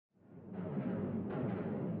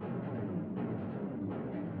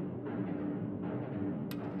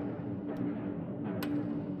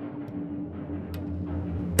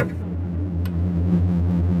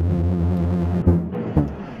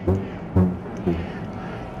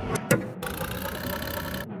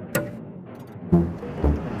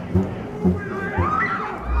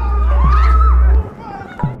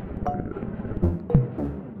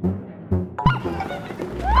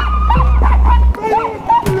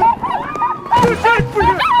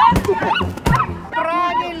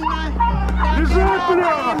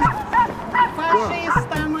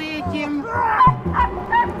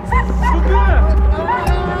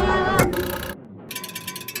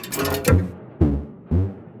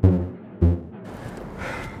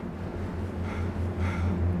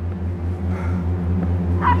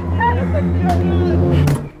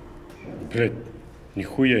Блядь,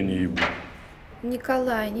 нихуя не ебу.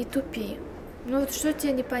 Николай, не тупи. Ну вот что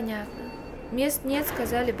тебе непонятно? Мест нет,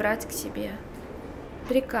 сказали брать к себе.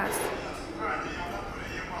 Приказ.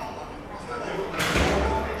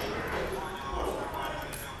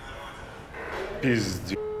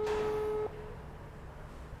 Пиздец.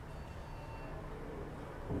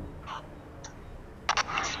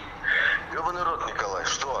 Ёбаный рот, Николай,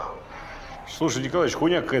 что? Слушай, Николаевич,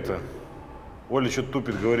 хуйня какая-то. Оля что-то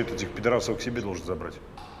тупит, говорит, этих пидорасов к себе должен забрать.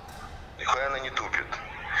 Нихуя она не тупит.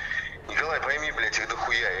 Николай, пойми, блядь, их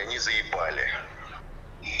дохуя, и они заебали.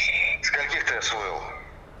 Скольких ты освоил?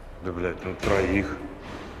 Да, блядь, ну 3.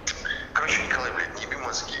 Короче, Николай, блядь, не еби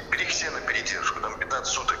мозги. Бери их все на передержку, там 15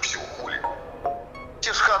 суток всего, хули.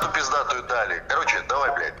 Тебе ж хату пиздатую дали. Короче,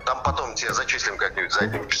 давай, блядь, там потом тебя зачислим как-нибудь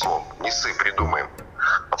задним числом. Не ссы, придумаем.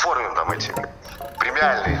 Оформим там эти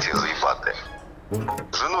премиальные те заебатые.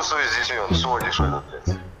 Жену свою с детьми сводишь,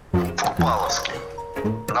 блядь, в Купаловске,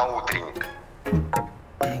 на утренник.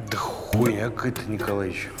 Да хуйня какая-то,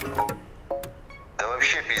 Николаевич. Да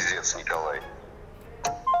вообще пиздец, Николай.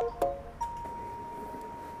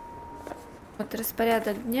 Вот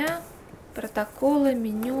распорядок дня, протоколы,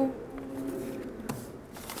 меню.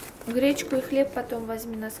 Гречку и хлеб потом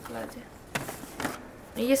возьми на складе.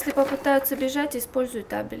 И если попытаются бежать, используй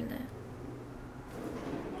табельное.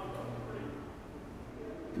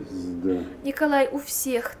 Пизда. Николай, у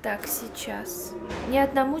всех так сейчас. Ни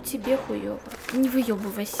одному тебе хуёво. Не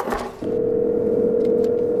выёбывайся.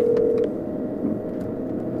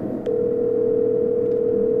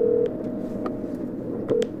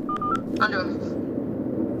 Алло.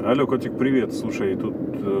 Алло, котик, привет. Слушай, тут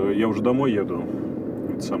я уже домой еду.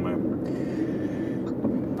 Это самое.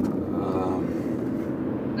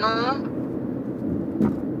 Ну?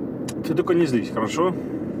 Ты только не злись, хорошо?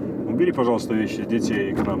 Убери, пожалуйста, вещи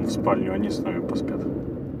детей к нам в спальню, они с нами поспят.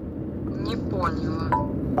 Не поняла.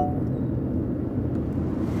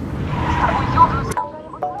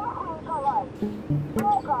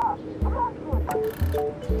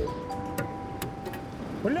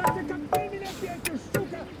 Бля, ты как ты меня петишь,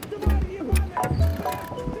 сука! Тварь ебаная!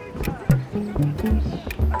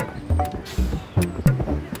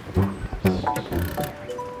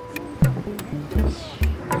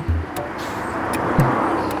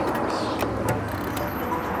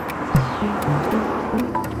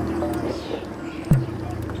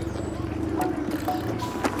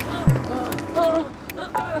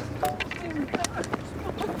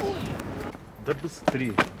 Да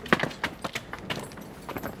быстрее.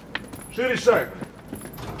 Шире шаг.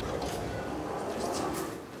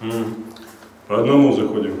 По одному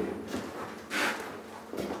заходим.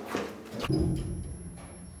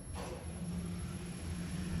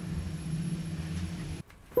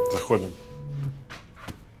 Заходим.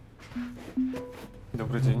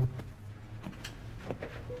 Добрый день.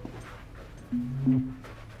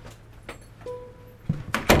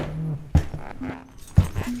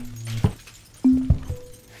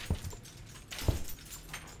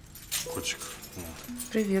 Котик.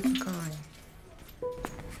 Привет, Николай.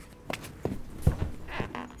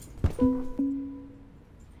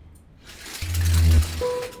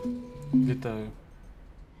 Витаю.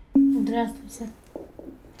 Здравствуйте.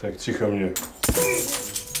 Так, тихо мне.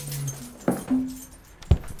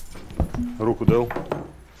 Руку дал.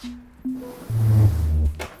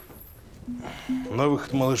 На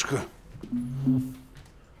выход, малышка.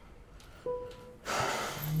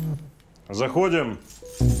 Заходим.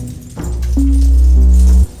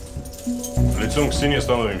 Лицом к стене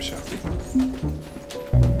становимся.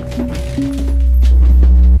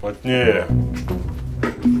 Плотнее.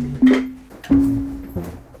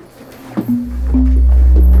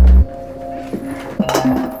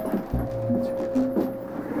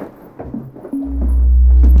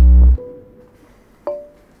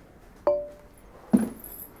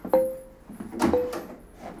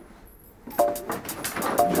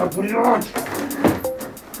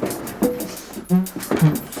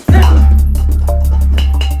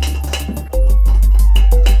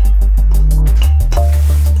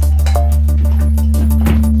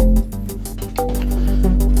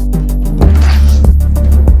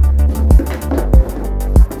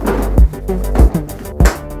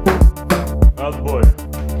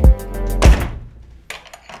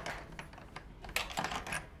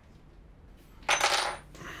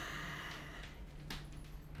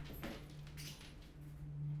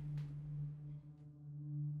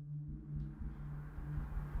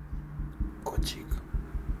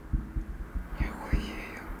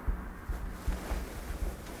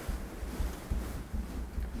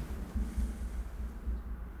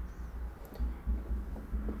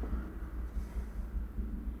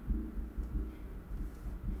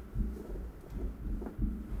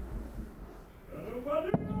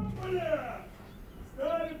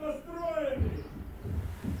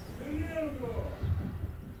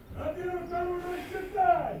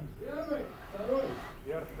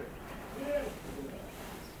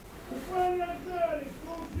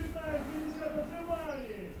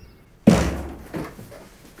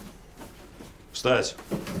 Встать.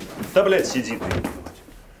 Да, блядь, сиди ты.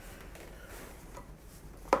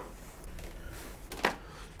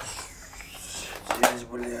 Здесь,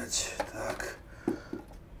 блядь. Так.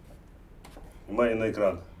 Внимание на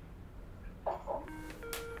экран.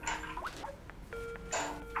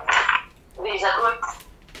 Дверь закрой.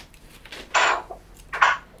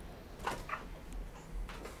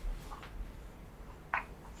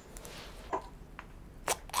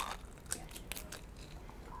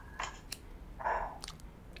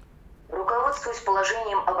 Руководствуясь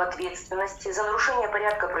положением об ответственности за нарушение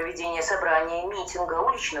порядка проведения собрания, митинга,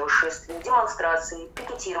 уличного шествия, демонстрации,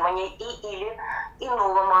 пикетирования и/или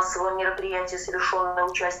иного массового мероприятия, совершенного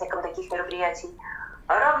участником таких мероприятий,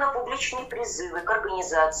 а равно публичные призывы к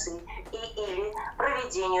организации и/или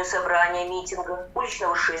проведению собрания, митинга,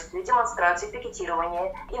 уличного шествия, демонстрации,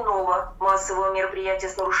 пикетирования, иного массового мероприятия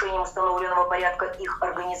с нарушением установленного порядка их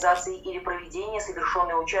организации или проведения,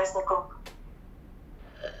 совершенного участником.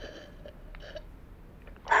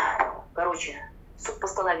 Короче, суд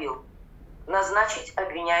постановил назначить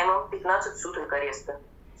обвиняемым 15 суток ареста.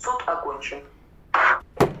 Суд окончен.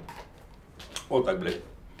 Вот так, блядь.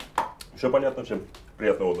 Все понятно всем?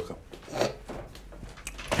 Приятного отдыха.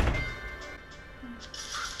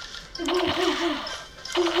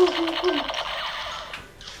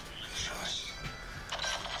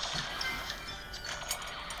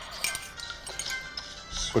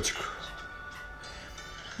 Котик.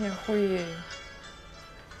 Я хуею.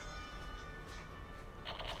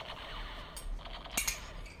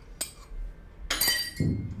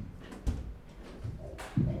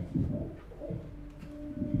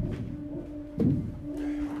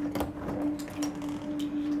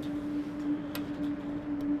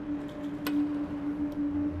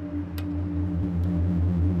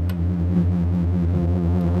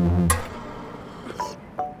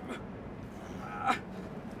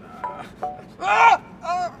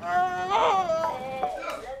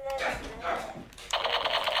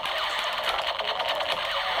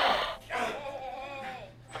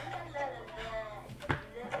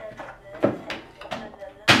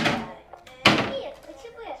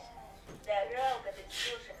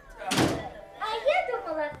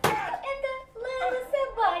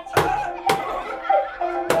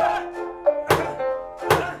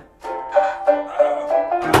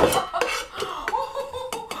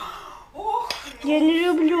 Я не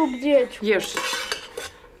люблю птичку. Ешь.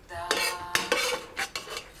 Да.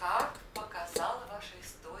 Как показала ваша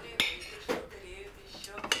история, выигрыш лотереи — это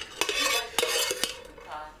еще небольшое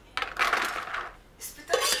испытание.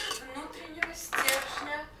 Испытание внутреннего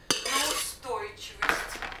стержня на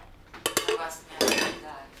устойчивость. Мы вас не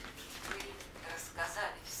ожидали. Вы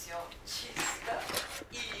рассказали все чисто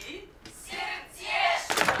и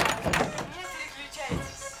сердечно. Не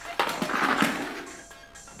переключайтесь.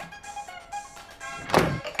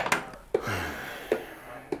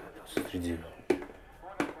 Среди.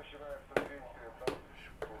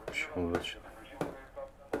 Почему вообще?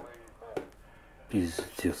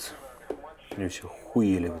 Пиздец. Они все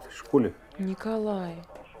хуели в этой школе. Николай.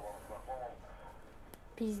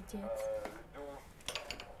 Пиздец.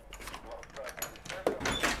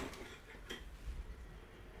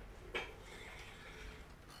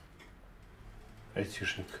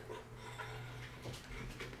 Айтишник.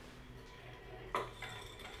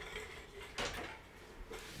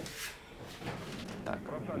 Так,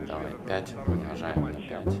 давай 5 умножаем на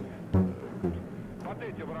 5.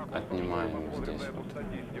 Отнимаем здесь вот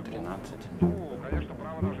 13.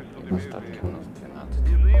 И в остатке у нас 12.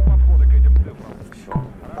 Все,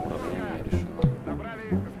 уравнение решено.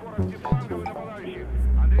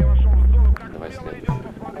 5. Давай следующий.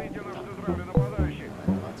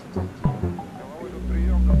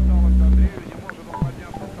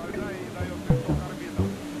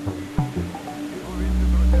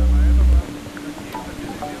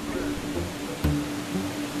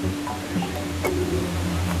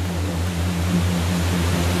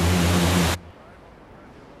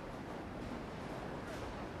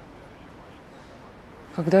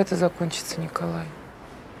 Когда это закончится, Николай?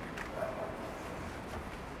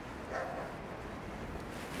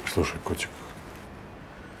 Слушай, котик.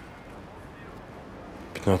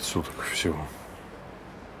 15 суток всего.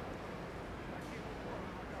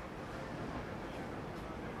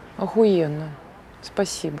 Охуенно.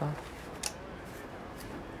 Спасибо.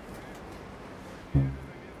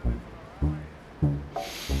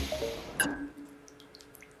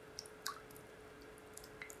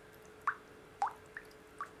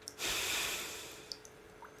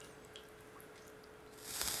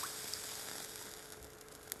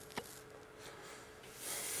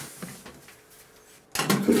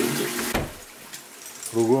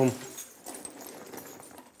 Кругом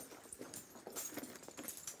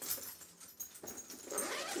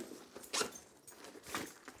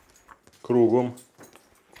кругом.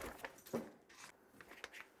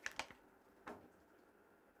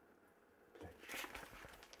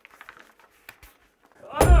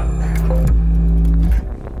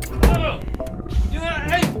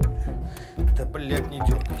 Да, блядь, не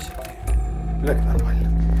дергайся ты. Ляг нормально.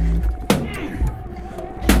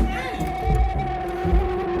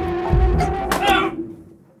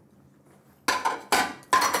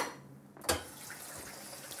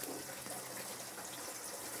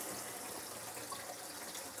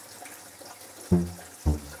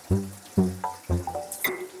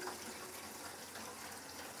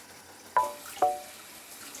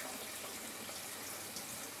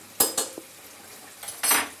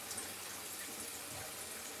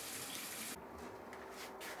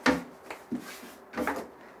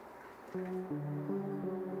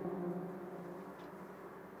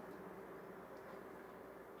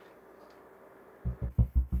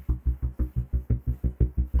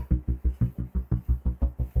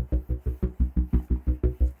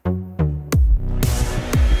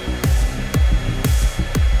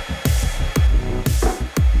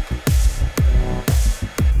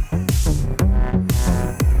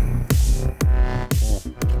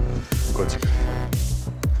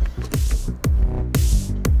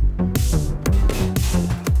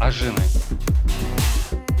 Ажины.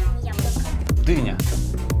 Дыня.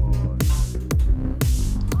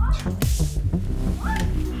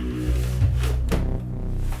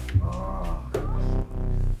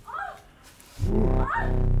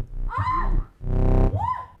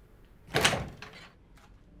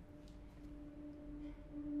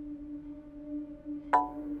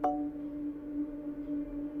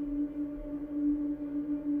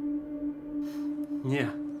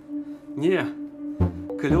 Не,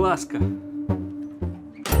 калі ласка.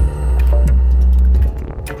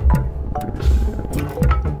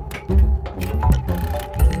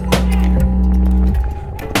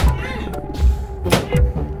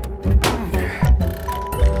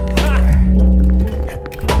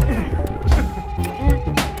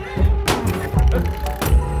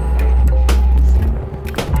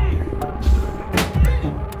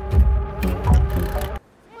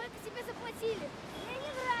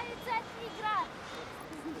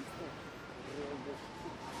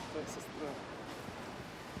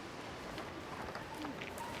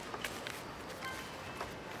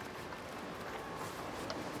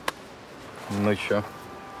 Ну чё?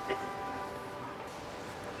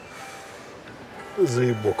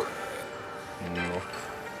 Заебок. Ну.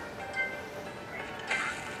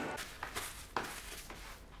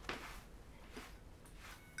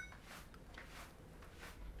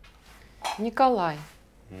 Николай.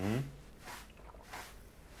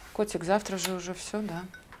 Котик, завтра же уже все, да?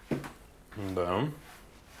 Да.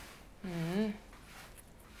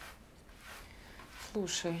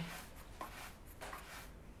 Слушай,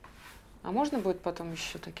 а можно будет потом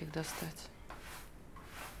еще таких достать?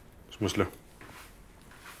 В смысле?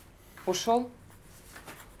 Ушел?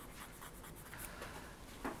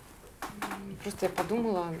 Просто я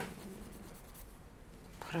подумала,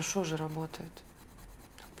 хорошо же работает.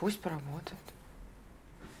 Пусть поработает.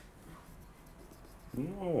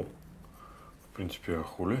 Ну, в принципе, а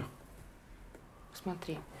хули?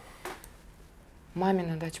 Смотри, маме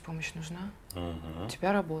на даче помощь нужна, у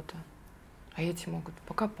тебя работа. А эти могут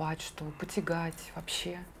покопать, что, потягать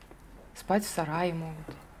вообще. Спать в сарае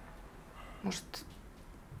могут. Может,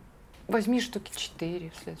 возьми штуки 4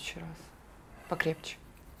 в следующий раз. Покрепче.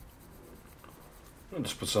 Ну, это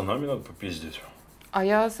с пацанами надо попиздить. А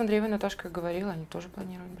я с Андреевой и Наташкой говорила, они тоже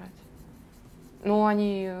планируют брать. Ну,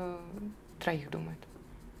 они троих думают.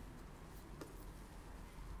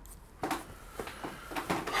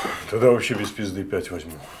 Тогда вообще без пизды 5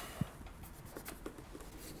 возьму.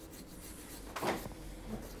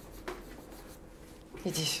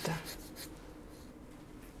 Иди сюда.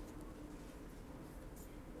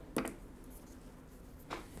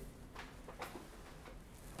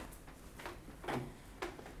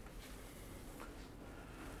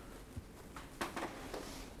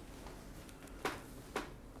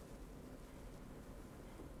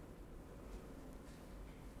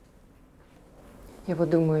 Я вот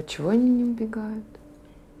думаю, от чего они не убегают?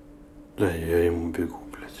 Да, я ему бегу,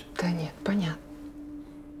 блядь. Да нет, понятно.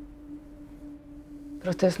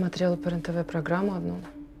 Просто я смотрела по РЕН-ТВ программу одну.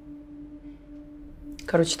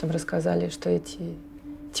 Короче, там рассказали, что эти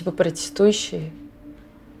типа протестующие,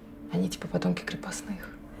 они типа потомки крепостных.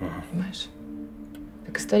 Понимаешь?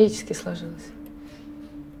 Так исторически сложилось.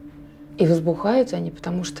 И возбухают они,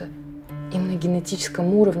 потому что им на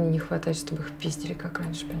генетическом уровне не хватает, чтобы их пиздили, как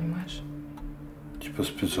раньше, понимаешь? Типа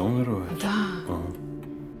спецом вырывают? Да.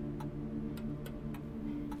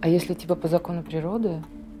 А если типа по закону природы,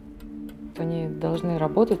 то они должны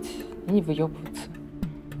работать и не выебываться.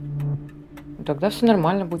 И тогда все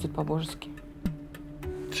нормально будет по-божески.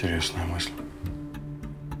 Интересная мысль.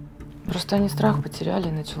 Просто они страх потеряли,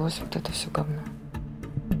 и началось вот это все говно.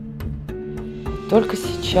 И только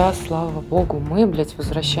сейчас, слава богу, мы, блядь,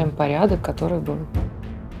 возвращаем порядок, который был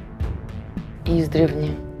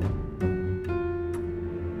издревле.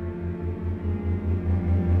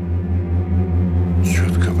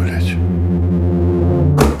 Четко, блядь.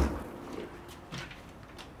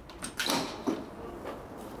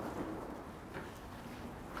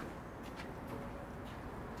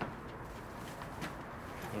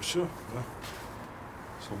 Ну все, да?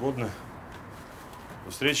 Свободно.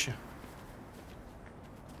 До встречи.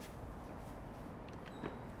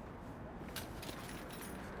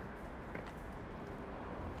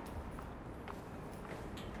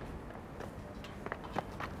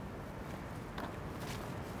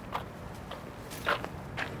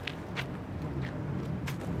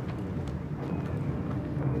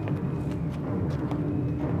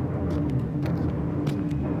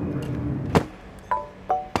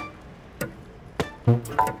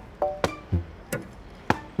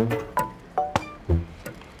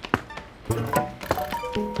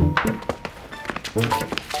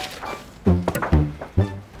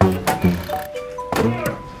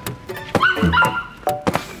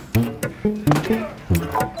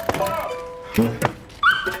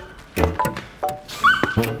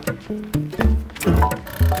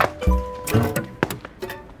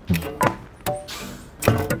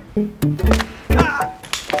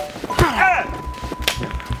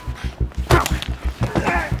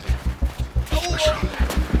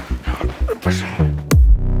 Пошел.